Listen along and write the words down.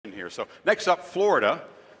So next up, Florida,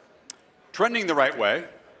 trending the right way,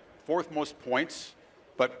 4th most points,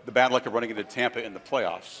 but the bad luck of running into Tampa in the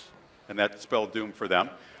playoffs, and that spelled doom for them.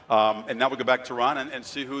 And now we'll go back to Ron and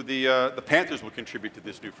see who the Panthers will contribute to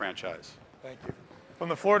this new franchise. Thank you. From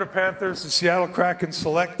the Florida Panthers, the Seattle Kraken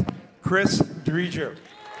select Chris Driedger.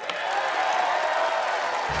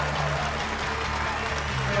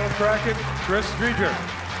 Seattle Kraken, Chris Driedger.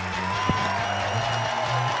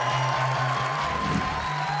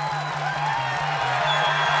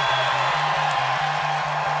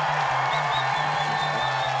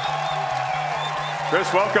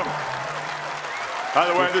 Chris, welcome. By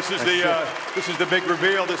the way, this is the big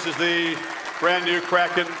reveal. This is the brand new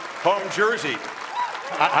Kraken home jersey.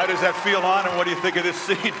 How does that feel on, and what do you think of this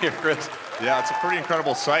scene here, Chris? Yeah, it's a pretty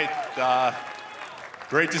incredible sight.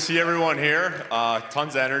 Great to see everyone here.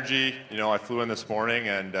 Tons of energy. You know, I flew in this morning,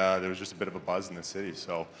 and there was just a bit of a buzz in the city.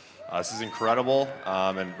 So this is incredible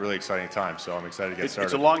and really exciting time. So I'm excited to get started.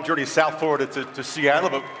 It's a long journey, South Florida to Seattle,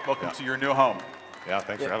 but welcome to your new home. Yeah,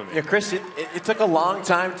 thanks for having me. Yeah, Chris, it took a long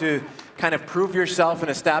time to kind of prove yourself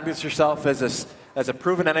and establish yourself as a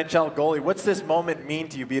proven NHL goalie. What's this moment mean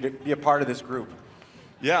to you, to be a part of this group?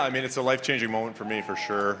 Yeah, I mean, it's a life-changing moment for me, for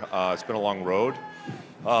sure. It's been a long road.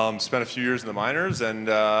 Spent a few years in the minors, and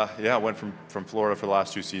yeah, went from Florida for the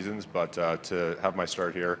last 2 seasons, but to have my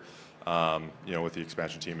start here, you know, with the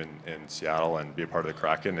expansion team in Seattle and be a part of the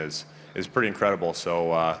Kraken is pretty incredible.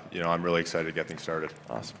 So, you know, I'm really excited to get things started.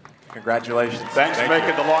 Awesome. Congratulations. Thanks for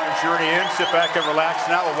making the long journey in. Sit back and relax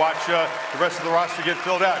now. We'll watch the rest of the roster get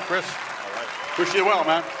filled out. Chris, all right. Wish you well,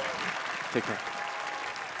 man. Take care.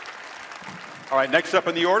 All right, next up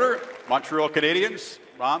in the order, Montreal Canadiens.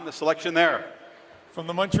 Ron, the selection there. From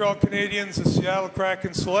the Montreal Canadiens, the Seattle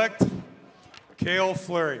Kraken select Cale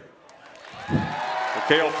Fleury.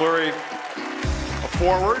 Cale Fleury, a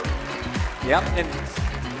forward. Yep, and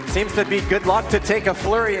seems to be good luck to take a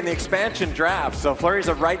Fleury in the expansion draft. So Fleury's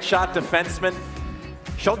a right-shot defenseman.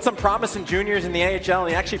 Showed some promise in juniors in the AHL, and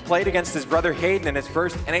he actually played against his brother Hayden in his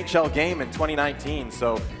first NHL game in 2019.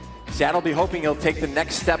 So Seattle will be hoping he'll take the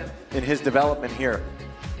next step in his development here.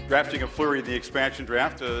 Drafting a Fleury in the expansion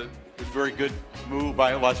draft was a very good move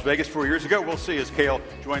by Las Vegas 4 years ago. We'll see as Cale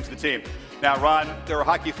joins the team. Now, Ron, there are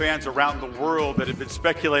hockey fans around the world that have been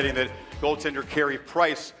speculating that goaltender Carey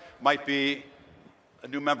Price might be a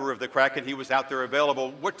new member of the Kraken. He was out there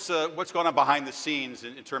available. What's going on behind the scenes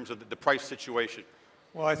in terms of the Price situation?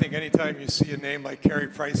 Well, I think anytime you see a name like Carey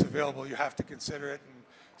Price available, you have to consider it. And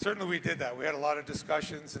certainly we did that. We had a lot of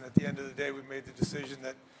discussions, and at the end of the day, we made the decision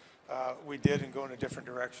that we did and go in a different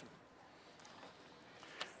direction.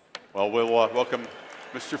 Well, we'll welcome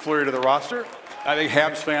Mr. Fleury to the roster. I think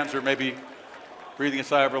Habs fans are maybe breathing a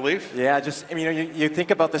sigh of relief. Yeah, just, I mean, you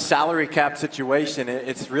think about the salary cap situation.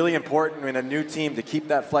 It's really important in a new team to keep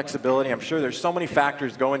that flexibility. I'm sure there's so many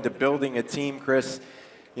factors go into building a team, Chris.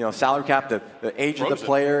 You know, salary cap, the age of the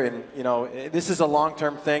player, and, you know, this is a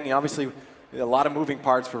long-term thing. And obviously, a lot of moving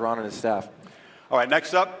parts for Ron and his staff. All right,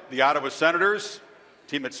 next up, the Ottawa Senators,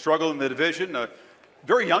 team that struggled in the division. A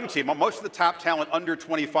very young team, most of the top talent under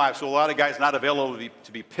 25, so a lot of guys not available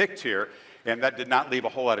to be picked here. And that did not leave a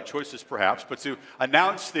whole lot of choices, perhaps. But to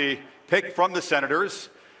announce the pick from the Senators,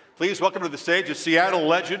 please welcome to the stage a Seattle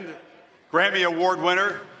legend, Grammy Award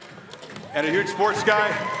winner, and a huge sports guy,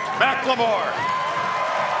 Macklemore.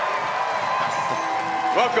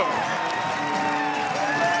 Welcome.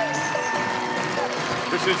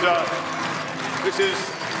 This is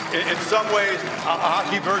in some ways a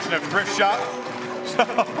hockey version of Chris Shop.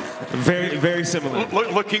 Very, very similar.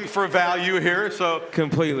 Looking for value here, so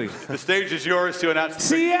completely. The stage is yours to announce. The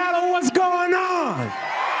Seattle, what's going on?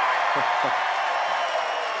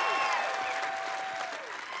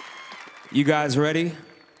 You guys ready?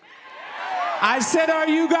 I said, are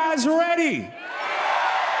you guys ready?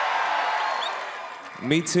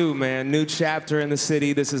 Me too, man. New chapter in the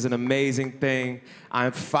city. This is an amazing thing.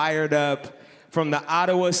 I'm fired up. From the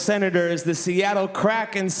Ottawa Senators, the Seattle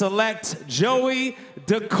Kraken select Joey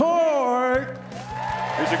Daccord.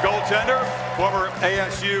 He's a goaltender, former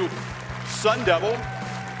ASU Sun Devil,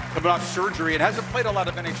 coming off surgery and hasn't played a lot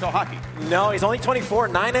of NHL hockey. No, he's only 24,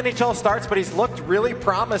 9 NHL starts, but he's looked really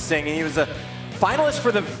promising. And he was a finalist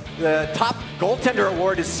for the top goaltender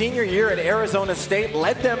award his senior year at Arizona State,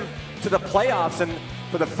 led them to the playoffs, and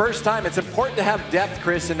for the first time, it's important to have depth,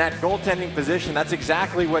 Chris, in that goaltending position. That's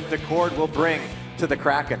exactly what Daccord will bring to the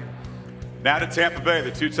Kraken. Now to Tampa Bay,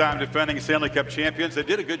 the two-time defending Stanley Cup champions. They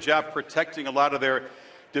did a good job protecting a lot of their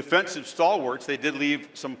defensive stalwarts. They did leave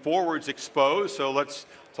some forwards exposed, so let's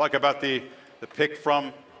talk about the pick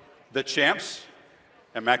from the champs.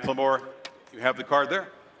 And Macklemore, you have the card there.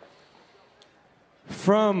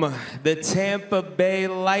 From the Tampa Bay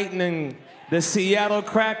Lightning, the Seattle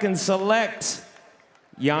Kraken select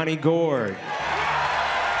Yanni Gourde.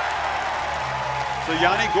 So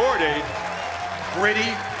Yanni Gourde, a gritty,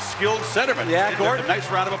 skilled centerman. Yeah, Gourde. A nice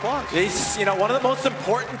round of applause. He's, one of the most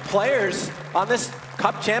important players on this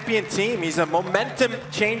Cup champion team. He's a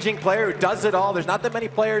momentum-changing player who does it all. There's not that many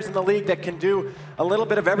players in the league that can do a little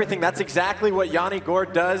bit of everything. That's exactly what Yanni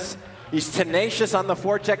Gourde does. He's tenacious on the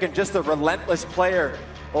forecheck and just a relentless player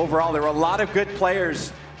overall. There were a lot of good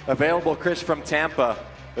players available, Chris, from Tampa,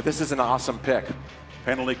 but this is an awesome pick.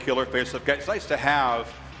 Penalty killer, face-up guy. It's nice to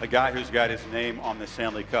have a guy who's got his name on the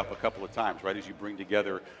Stanley Cup a couple of times, right, as you bring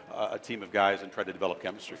together a team of guys and try to develop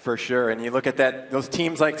chemistry. For sure, and you look at that, those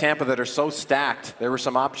teams like Tampa that are so stacked, there were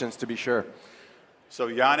some options to be sure. So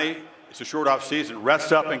Yanni, it's a short off season.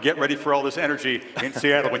 Rest up and get ready for all this energy in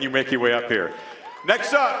Seattle when you make your way up here.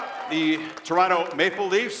 Next up, the Toronto Maple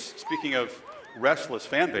Leafs. Speaking of restless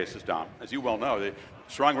fan bases, Dom, as you well know, the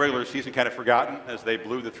strong regular season kind of forgotten as they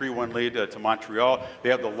blew the 3-1 lead to Montreal. They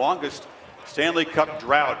have the longest Stanley Cup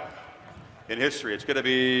drought in history. It's going to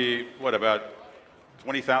be, what, about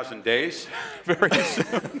 20,000 days very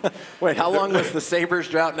soon. Wait, how long was the Sabres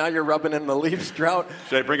drought? Now you're rubbing in the Leafs drought?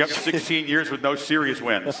 Should I bring up 16 years with no series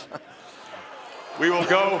wins? We will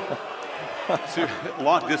go to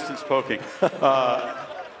long distance poking.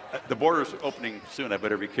 The border's opening soon. I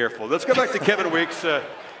better be careful. Let's go back to Kevin Weeks, the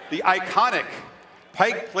iconic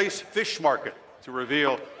Pike Place Fish Market, to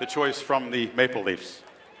reveal the choice from the Maple Leafs.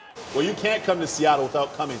 Well, you can't come to Seattle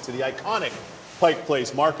without coming to the iconic Pike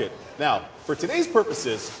Place Market. Now, for today's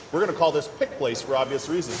purposes, we're going to call this Pick Place for obvious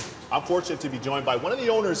reasons. I'm fortunate to be joined by one of the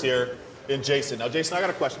owners here, in Jason. Now, Jason, I got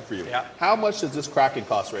a question for you. Yeah. How much does this Kraken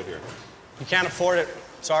cost right here? You can't afford it.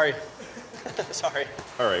 Sorry. Sorry.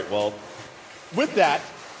 All right, well, with that,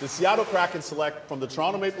 the Seattle Kraken select from the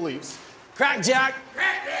Toronto Maple Leafs. Crack Jack.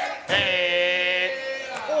 Hey.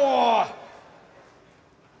 Oh.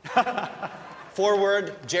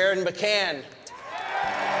 Forward, Jared McCann.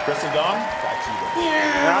 Chris and Dom, back to you guys.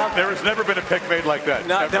 Yeah. There has never been a pick made like that.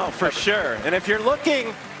 No, for sure. And if you're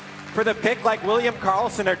looking for the pick like William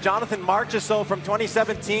Karlsson or Jonathan Marchessault from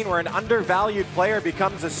 2017, where an undervalued player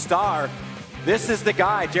becomes a star, this is the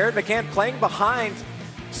guy. Jared McCann playing behind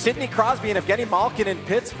Sidney Crosby and Evgeny Malkin in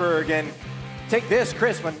Pittsburgh. And take this,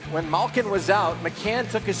 Chris, when Malkin was out, McCann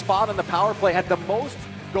took his spot on the power play, had the most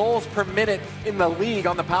goals per minute in the league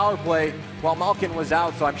on the power play while Malkin was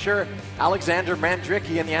out. So I'm sure Alexander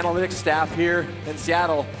Mandrycky and the analytics staff here in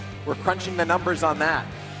Seattle were crunching the numbers on that.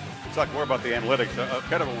 We'll talk more about the analytics.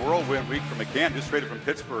 Kind of a whirlwind week for McCann, just traded from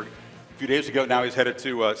Pittsburgh a few days ago. Now he's headed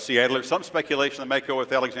to Seattle. There's some speculation that might go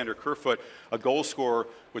with Alexander Kerfoot, a goal scorer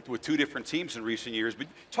with two different teams in recent years. But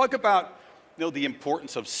talk about the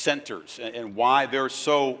importance of centers and why they're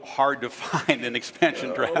so hard to find in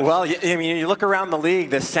expansion drafts. Well, I mean, you look around the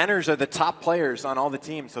league, the centers are the top players on all the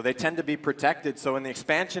teams, so they tend to be protected. So in the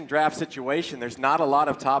expansion draft situation, there's not a lot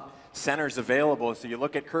of top centers available. So you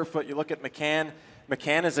look at Kerfoot, you look at McCann.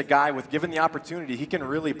 McCann is a guy with, given the opportunity, he can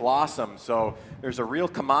really blossom. So there's a real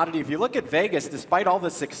commodity. If you look at Vegas, despite all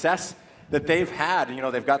the success that they've had,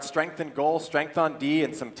 they've got strength in goal, strength on D,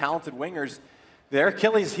 and some talented wingers. Their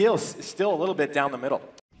Achilles heel is still a little bit down the middle.